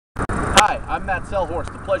Hi, I'm Matt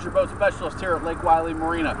Sellhorst, the pleasure boat specialist here at Lake Wylie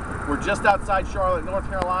Marina. We're just outside Charlotte, North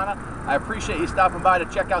Carolina. I appreciate you stopping by to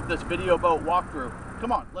check out this video boat walkthrough.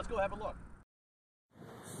 Come on, let's go have a look.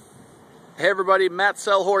 Hey everybody, Matt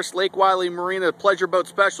Sellhorst, Lake Wylie Marina, pleasure boat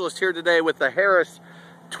specialist here today with the Harris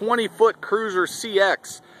 20-foot Cruiser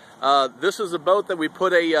CX. This is a boat that we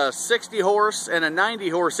put a 60 horse and a 90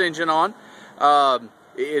 horse engine on.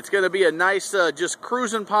 It's going to be a nice just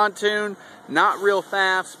cruising pontoon, not real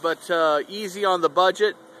fast, but easy on the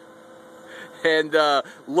budget, and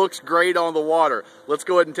looks great on the water. Let's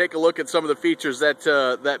go ahead and take a look at some of the features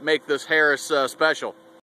that make this Harris special.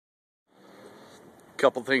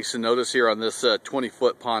 Couple things to notice here on this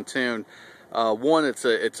 20-foot pontoon. One,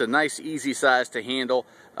 it's a nice, easy size to handle.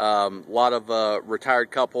 A lot of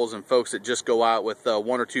retired couples and folks that just go out with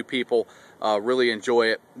one or two people really enjoy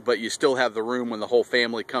it, but you still have the room when the whole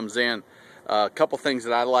family comes in. A couple things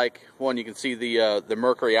that I like. One, you can see the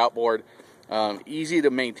Mercury outboard. Easy to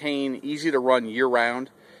maintain, easy to run year-round.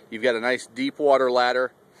 You've got a nice deep water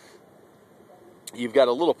ladder. You've got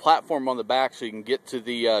a little platform on the back so you can get to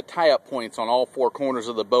the tie-up points on all four corners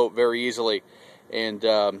of the boat very easily, and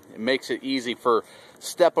it makes it easy for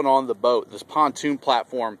stepping on the boat. This pontoon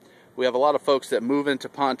platform, we have a lot of folks that move into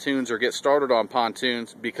pontoons or get started on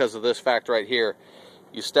pontoons because of this fact right here.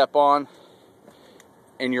 You step on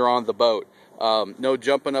and you're on the boat. No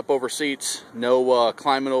jumping up over seats, no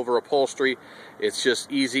climbing over upholstery. It's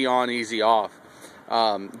just easy on, easy off.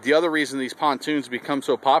 The other reason these pontoons become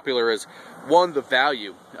so popular is, one, the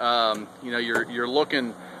value. You know, you're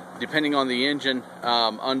looking, depending on the engine,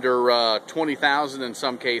 under $20,000 in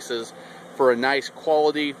some cases for a nice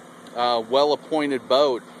quality, well-appointed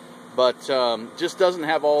boat, but just doesn't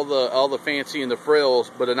have all the fancy and the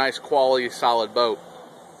frills, but a nice quality, solid boat.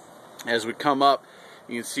 As we come up,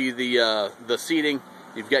 you can see the seating.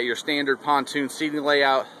 You've got your standard pontoon seating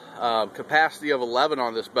layout, capacity of 11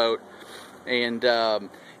 on this boat, and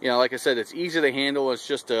you know, like I said, it's easy to handle. It's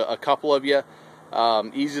just a couple of you,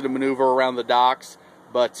 easy to maneuver around the docks.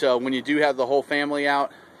 But when you do have the whole family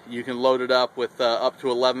out, you can load it up with up to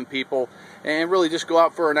 11 people and really just go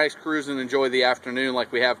out for a nice cruise and enjoy the afternoon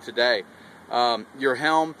like we have today. Your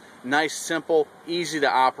helm, nice, simple, easy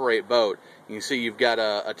to operate boat. You can see you've got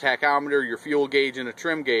a tachometer, your fuel gauge, and a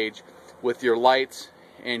trim gauge with your lights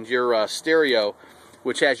and your stereo,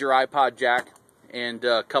 which has your iPod jack and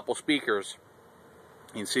a couple speakers.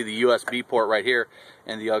 You can see the USB port right here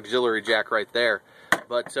and the auxiliary jack right there.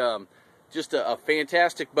 But just a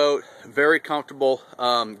fantastic boat, very comfortable,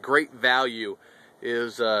 great value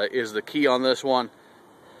is the key on this one.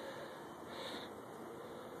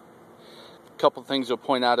 A couple things to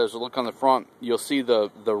point out as we look on the front. You'll see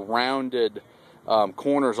the rounded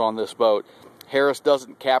corners on this boat. Harris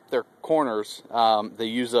doesn't cap their corners. They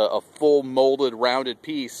use a full molded rounded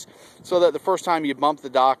piece so that the first time you bump the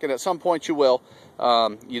dock, and at some point you will,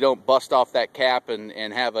 you don't bust off that cap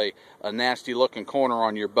and have a nasty looking corner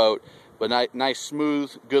on your boat. But nice,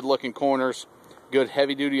 smooth, good looking corners, good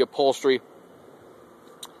heavy duty upholstery,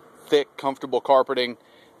 thick, comfortable carpeting,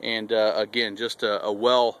 and again, just a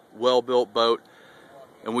well built boat.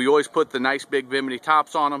 And we always put the nice big Bimini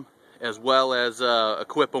tops on them, as well as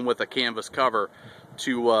equip them with a canvas cover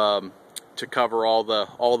to cover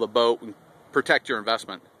all the boat and protect your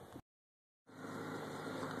investment.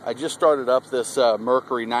 I just started up this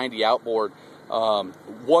Mercury 90 outboard.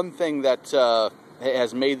 One thing that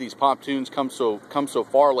has made these pontoons come so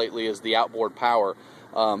far lately is the outboard power.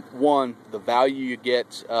 One, the value you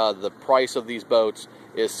get, the price of these boats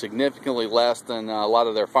is significantly less than a lot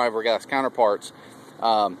of their fiberglass counterparts.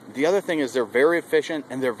 The other thing is they're very efficient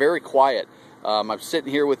and they're very quiet. I'm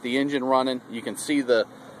sitting here with the engine running. You can see the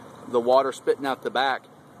water spitting out the back,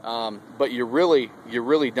 but you really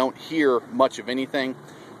don't hear much of anything.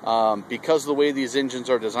 Because of the way these engines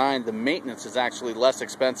are designed, the maintenance is actually less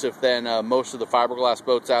expensive than most of the fiberglass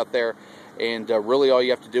boats out there, and really all you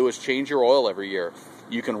have to do is change your oil every year.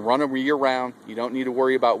 You can run them year-round. You don't need to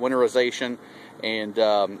worry about winterization, and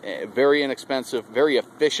very inexpensive, very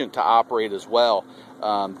efficient to operate as well.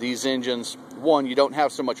 These engines, one, you don't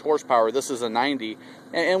have so much horsepower. This is a 90,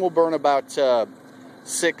 and will burn about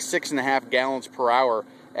 6.5 gallons per hour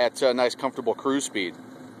at a nice comfortable cruise speed.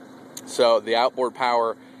 So the outboard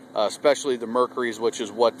power, especially the Mercuries, which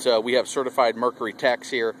is what we have certified Mercury techs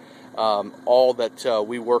here, all that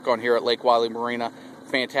we work on here at Lake Wylie Marina.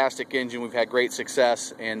 Fantastic engine. We've had great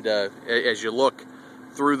success, and as you look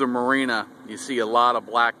through the marina, you see a lot of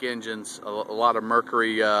black engines, a lot of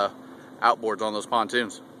Mercury outboards on those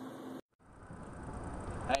pontoons.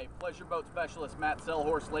 Hey, pleasure boat specialist Matt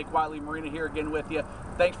Sellhorst, Lake Wylie Marina here again with you.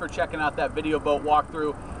 Thanks for checking out that video boat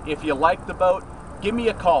walkthrough. If you like the boat, give me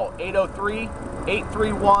a call,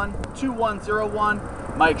 803-831-2101.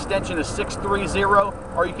 My extension is 630,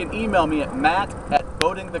 or you can email me at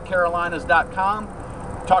matt@boatingthecarolinas.com.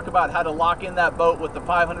 Talk about how to lock in that boat with the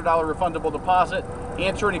 $500 refundable deposit,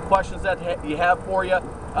 answer any questions that you have for you,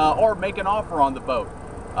 or make an offer on the boat.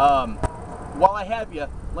 While I have you,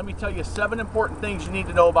 let me tell you 7 important things you need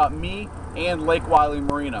to know about me and Lake Wylie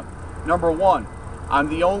Marina. Number 1, I'm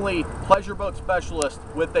the only pleasure boat specialist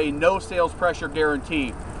with a no sales pressure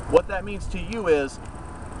guarantee. What that means to you is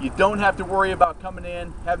you don't have to worry about coming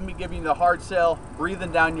in, having me giving you the hard sell,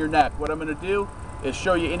 breathing down your neck. What I'm going to do is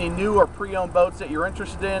show you any new or pre-owned boats that you're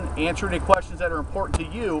interested in, answer any questions that are important to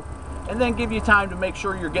you, and then give you time to make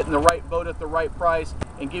sure you're getting the right boat at the right price,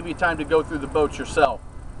 and give you time to go through the boats yourself.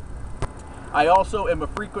 I also am a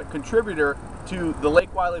frequent contributor to the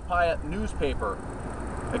Lake Wylie Pyatt newspaper.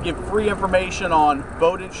 I give free information on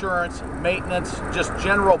boat insurance, maintenance, just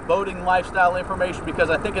general boating lifestyle information, because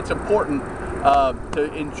I think it's important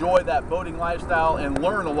to enjoy that boating lifestyle and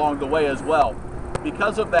learn along the way as well.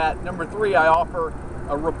 Because of that, number 3, I offer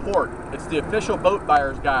a report. It's the official boat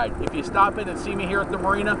buyer's guide. If you stop in and see me here at the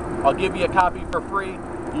marina, I'll give you a copy for free.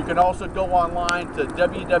 You can also go online to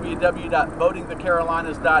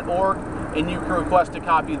www.boatingthecarolinas.org and you can request a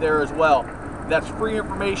copy there as well. That's free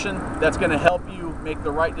information that's going to help you make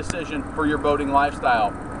the right decision for your boating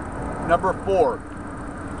lifestyle. Number 4,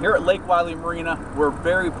 here at Lake Wylie Marina, we're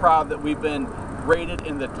very proud that we've been rated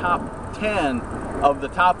in the top 10 of the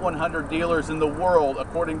top 100 dealers in the world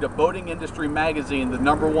according to Boating Industry Magazine, the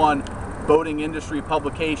 #1 boating industry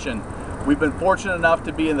publication. We've been fortunate enough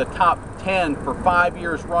to be in the top 10 for 5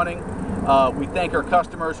 years running. We thank our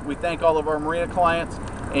customers, we thank all of our marina clients,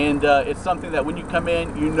 and it's something that when you come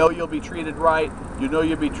in, you know you'll be treated right, you know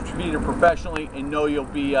you'll be treated professionally, and know you'll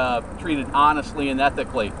be treated honestly and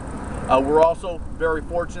ethically. We're also very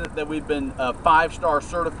fortunate that we've been a 5-star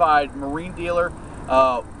certified marine dealer,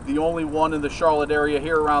 the only one in the Charlotte area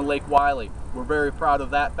here around Lake Wylie. We're very proud of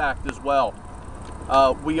that fact as well.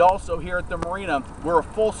 We also here at the marina, we're a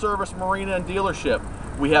full service marina and dealership.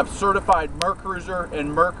 We have certified Mercruiser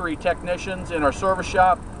and Mercury technicians in our service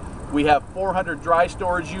shop. We have 400 dry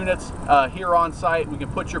storage units here on site. We can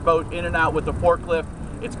put your boat in and out with a forklift.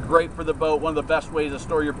 It's great for the boat, one of the best ways to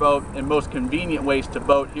store your boat and most convenient ways to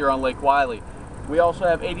boat here on Lake Wylie. We also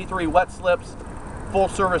have 83 wet slips, full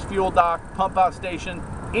service fuel dock, pump out station,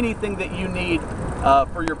 anything that you need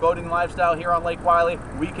for your boating lifestyle here on Lake Wylie,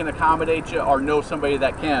 we can accommodate you or know somebody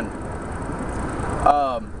that can.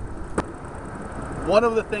 One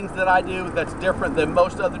of the things that I do that's different than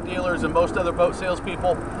most other dealers and most other boat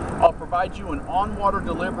salespeople, I'll provide you an on-water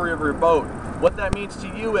delivery of your boat. What that means to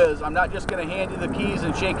you is I'm not just going to hand you the keys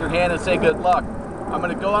and shake your hand and say good luck. I'm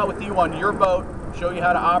going to go out with you on your boat, show you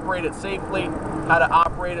how to operate it safely, how to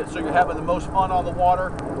operate it so you're having the most fun on the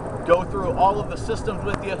water, go through all of the systems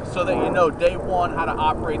with you so that you know day one how to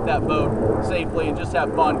operate that boat safely and just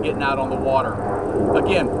have fun getting out on the water.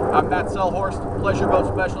 Again, I'm Matt Sellhorst, pleasure boat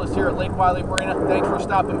specialist here at Lake Wylie Marina. Thanks for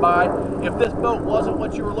stopping by. If this boat wasn't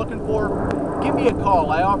what you were looking for, give me a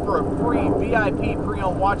call. I offer a free VIP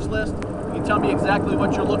pre-owned watch list. You can tell me exactly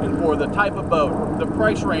what you're looking for, the type of boat, the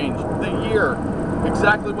price range, the year,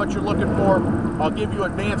 exactly what you're looking for. I'll give you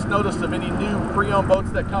advance notice of any new pre-owned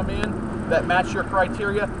boats that come in that match your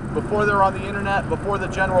criteria before they're on the internet, before the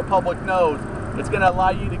general public knows. It's going to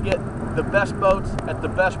allow you to get the best boats at the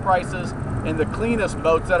best prices and the cleanest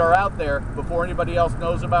boats that are out there before anybody else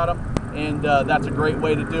knows about them, and that's a great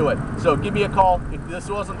way to do it. So give me a call. If this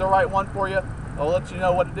wasn't the right one for you, I'll let you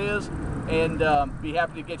know what it is, and be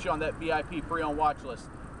happy to get you on that VIP pre-owned watch list.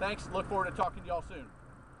 Thanks. Look forward to talking to y'all soon.